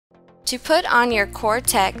To put on your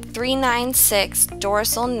CoreTech 396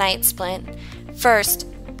 Dorsal Night Splint, first,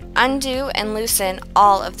 undo and loosen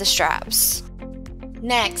all of the straps.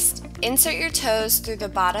 Next, insert your toes through the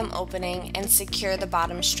bottom opening and secure the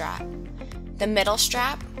bottom strap, the middle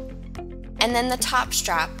strap, and then the top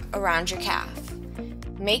strap around your calf.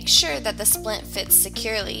 Make sure that the splint fits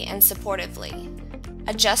securely and supportively.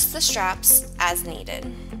 Adjust the straps as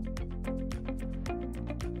needed.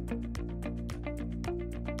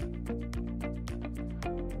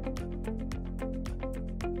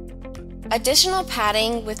 Additional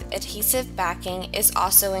padding with adhesive backing is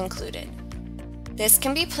also included. This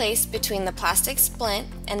can be placed between the plastic splint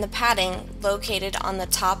and the padding located on the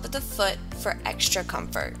top of the foot for extra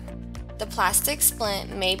comfort. The plastic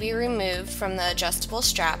splint may be removed from the adjustable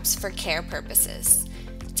straps for care purposes.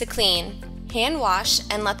 To clean, hand wash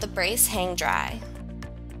and let the brace hang dry.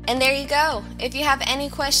 And there you go! If you have any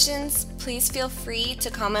questions, please feel free to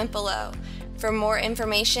comment below. For more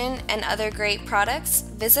information and other great products,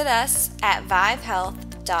 visit us at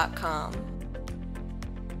vivehealth.com.